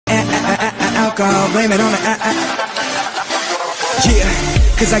alcohol, blame it on the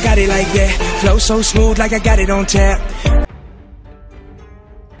yeah, cause I got it like that. Flow so smooth like I got it on tap.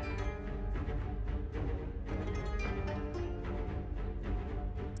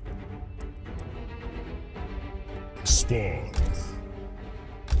 Spawn.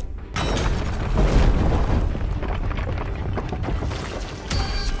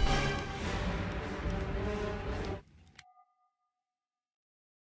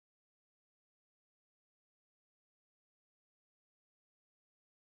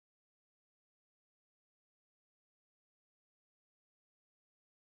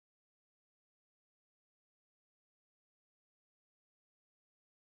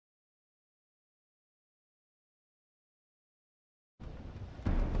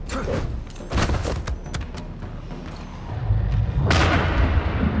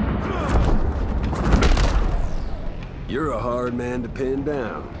 You're a hard man to pin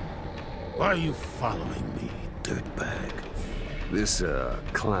down. Why are you following me, dirtbag? This,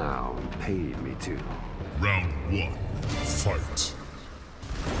 clown paid me to. Round 1. Fight.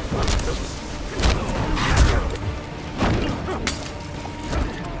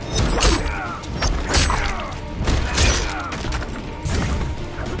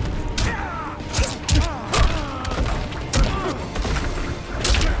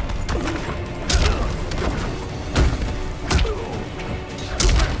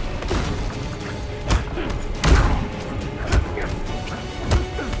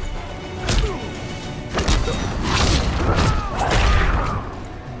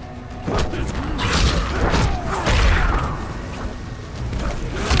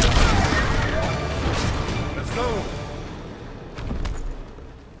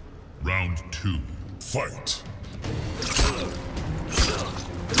 Round 2. Fight.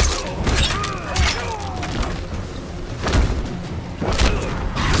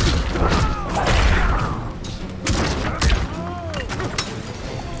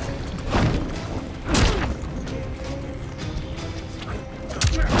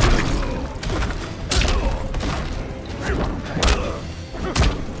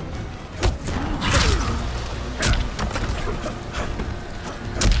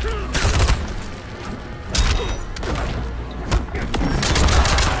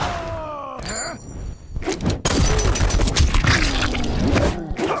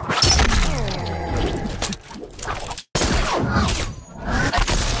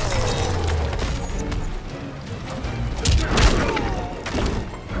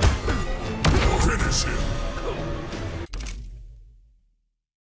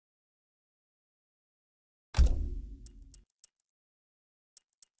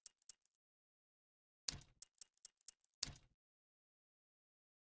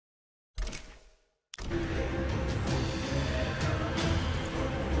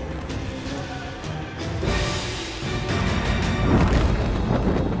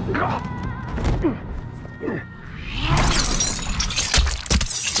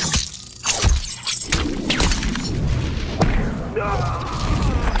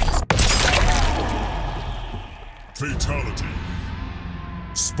 Fatality.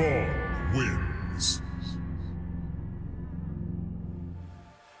 Spawn wins.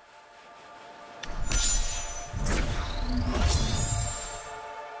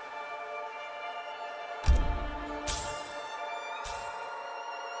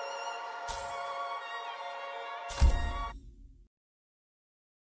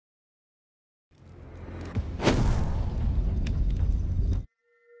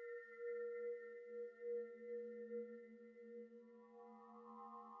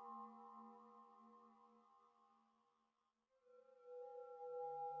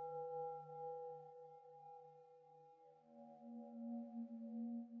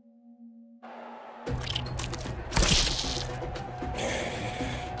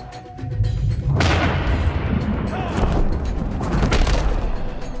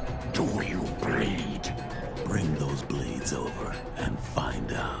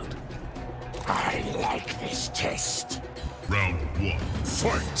 Test. Round 1.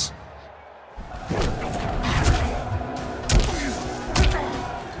 Fight!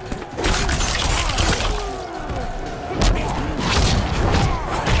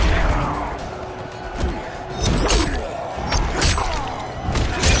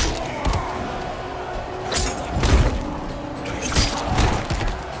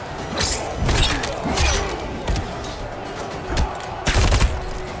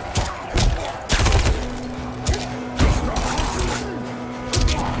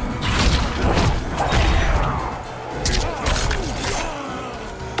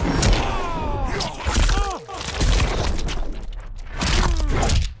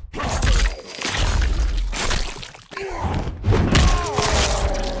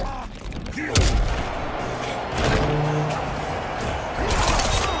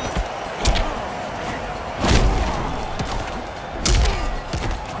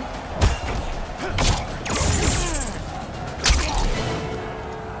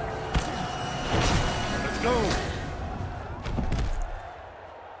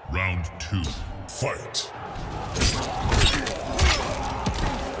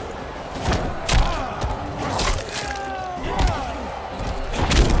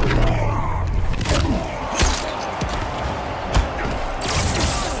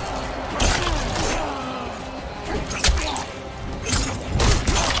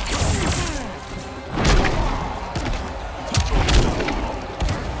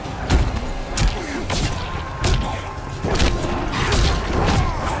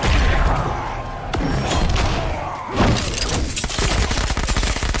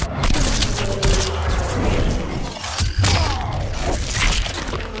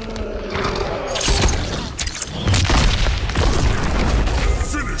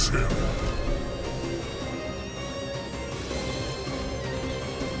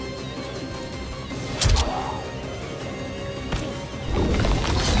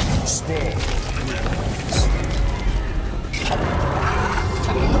 Spawn wins.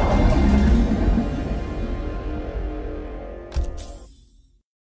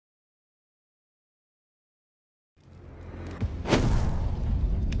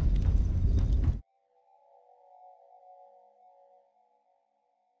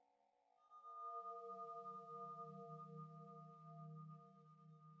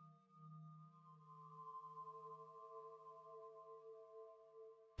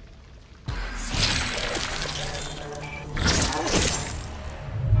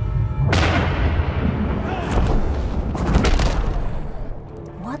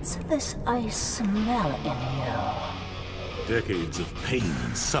 What's this I smell in here? Decades of pain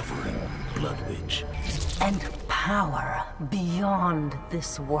and suffering, Blood Witch. And power beyond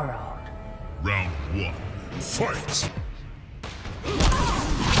this world. Round 1. Fight!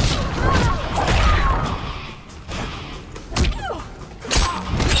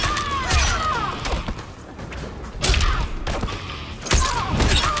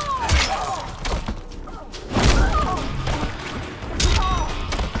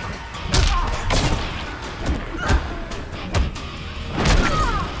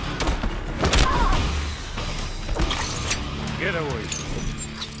 Get away.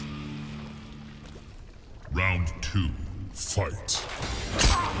 Round 2. Fight!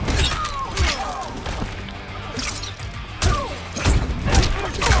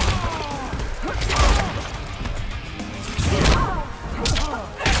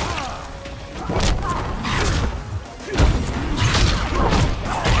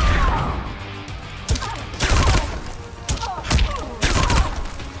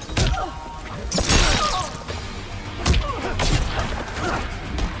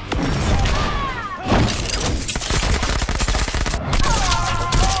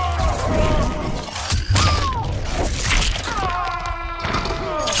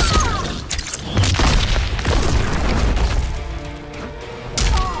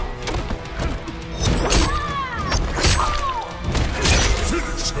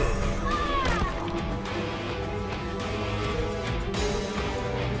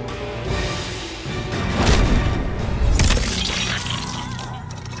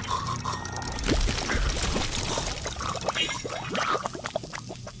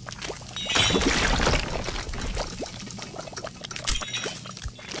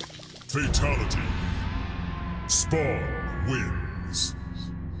 Fatality. Spawn wins.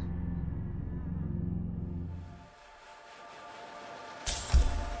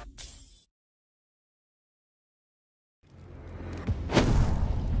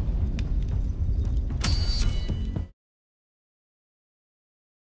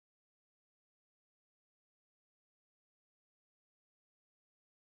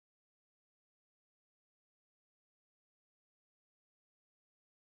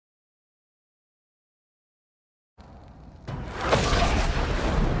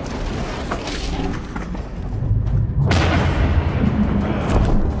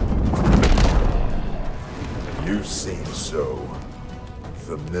 You seem so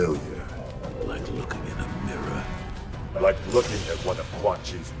familiar. Like looking in a mirror. Like looking at one of Quan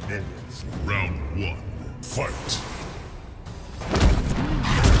Chi's minions. Round 1. Fight!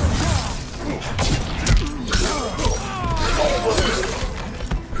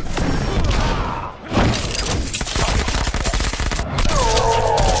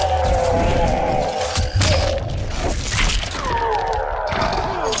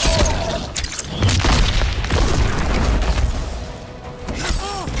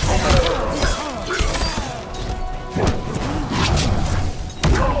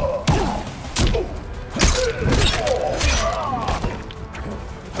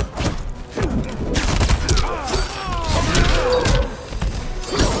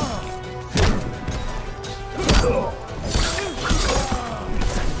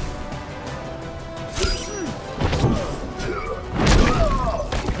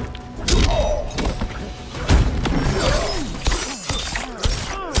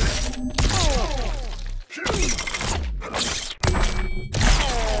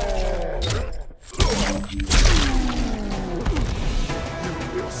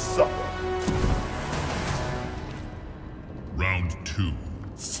 Round 2.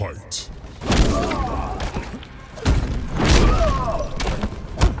 Fight!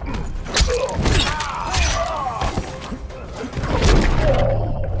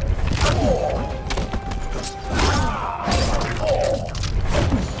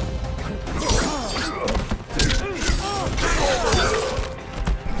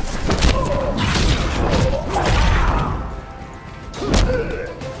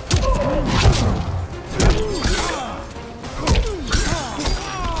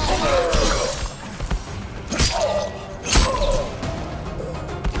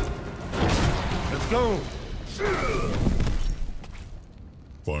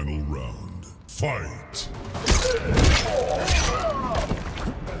 Final round. Fight!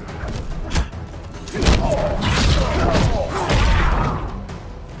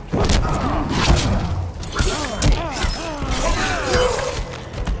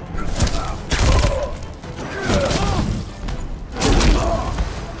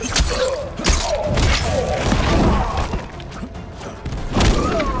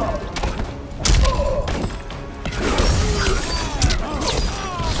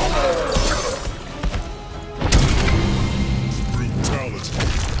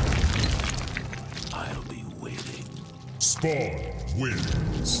 Spawn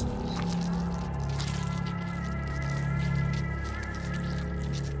wins.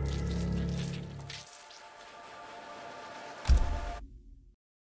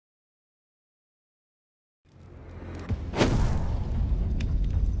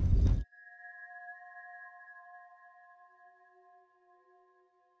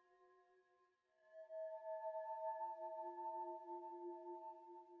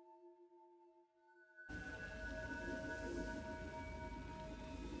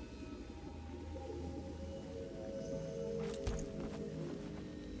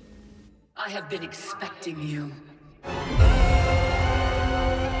 I have been expecting you.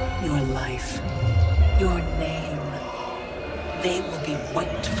 Your life, your name, they will be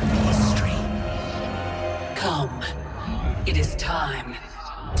wiped from history. Come, it is time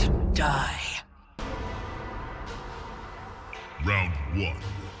to die. Round 1.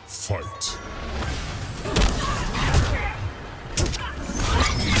 Fight.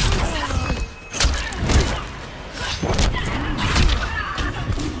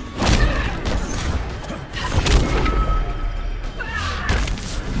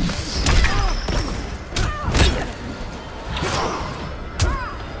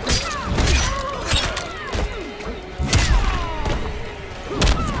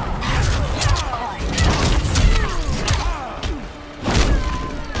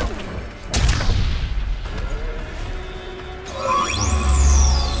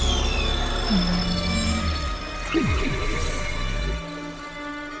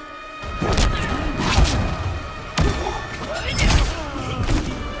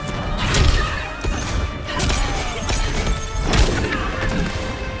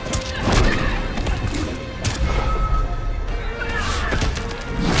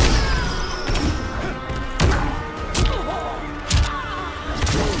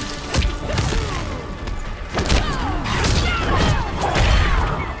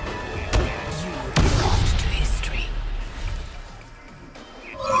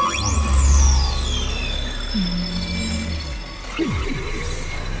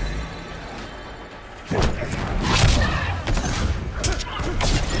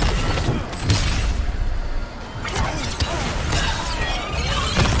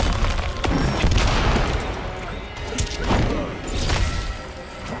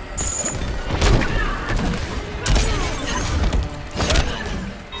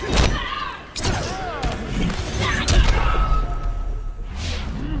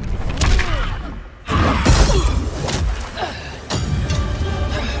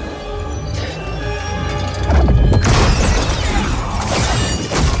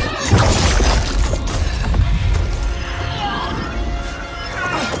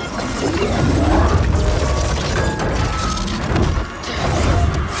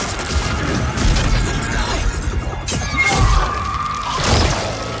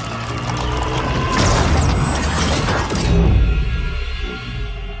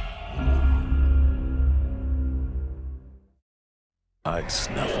 I'd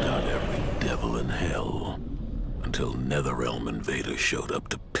snuffed out every devil in hell until Netherrealm invaders showed up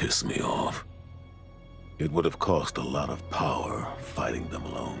to piss me off. It would have cost a lot of power fighting them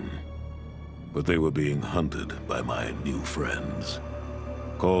alone. But they were being hunted by my new friends.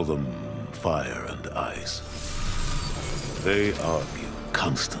 Call them Fire and Ice. They argue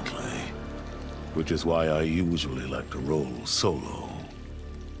constantly, which is why I usually like to roll solo.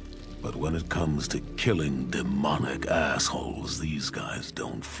 But when it comes to killing demonic assholes, these guys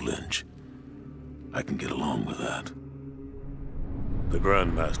don't flinch. I can get along with that. The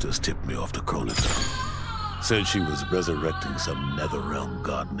Grandmasters tipped me off to Kronika. Said she was resurrecting some Netherrealm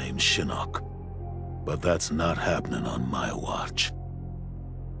god named Shinnok. But that's not happening on my watch.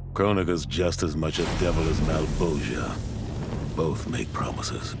 Kronika's just as much a devil as Malbosia. Both make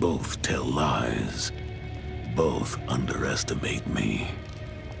promises, both tell lies. Both underestimate me.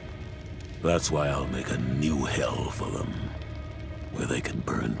 That's why I'll make a new hell for them, where they can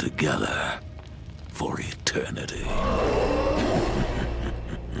burn together for eternity.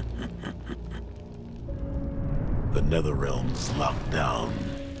 The Netherrealm's locked down,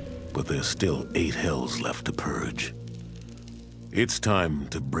 but there's still 8 hells left to purge. It's time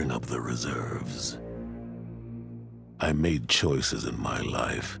to bring up the reserves. I made choices in my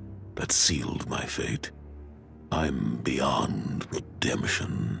life that sealed my fate. I'm beyond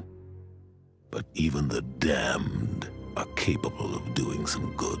redemption. But even the damned are capable of doing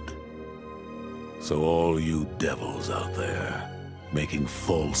some good. So all you devils out there, making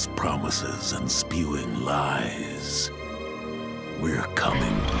false promises and spewing lies, we're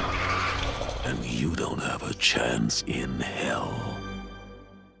coming, and you don't have a chance in hell.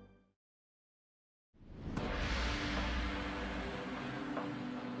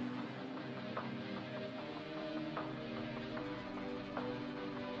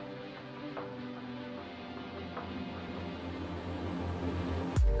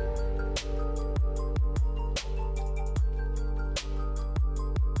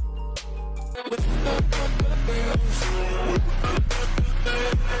 With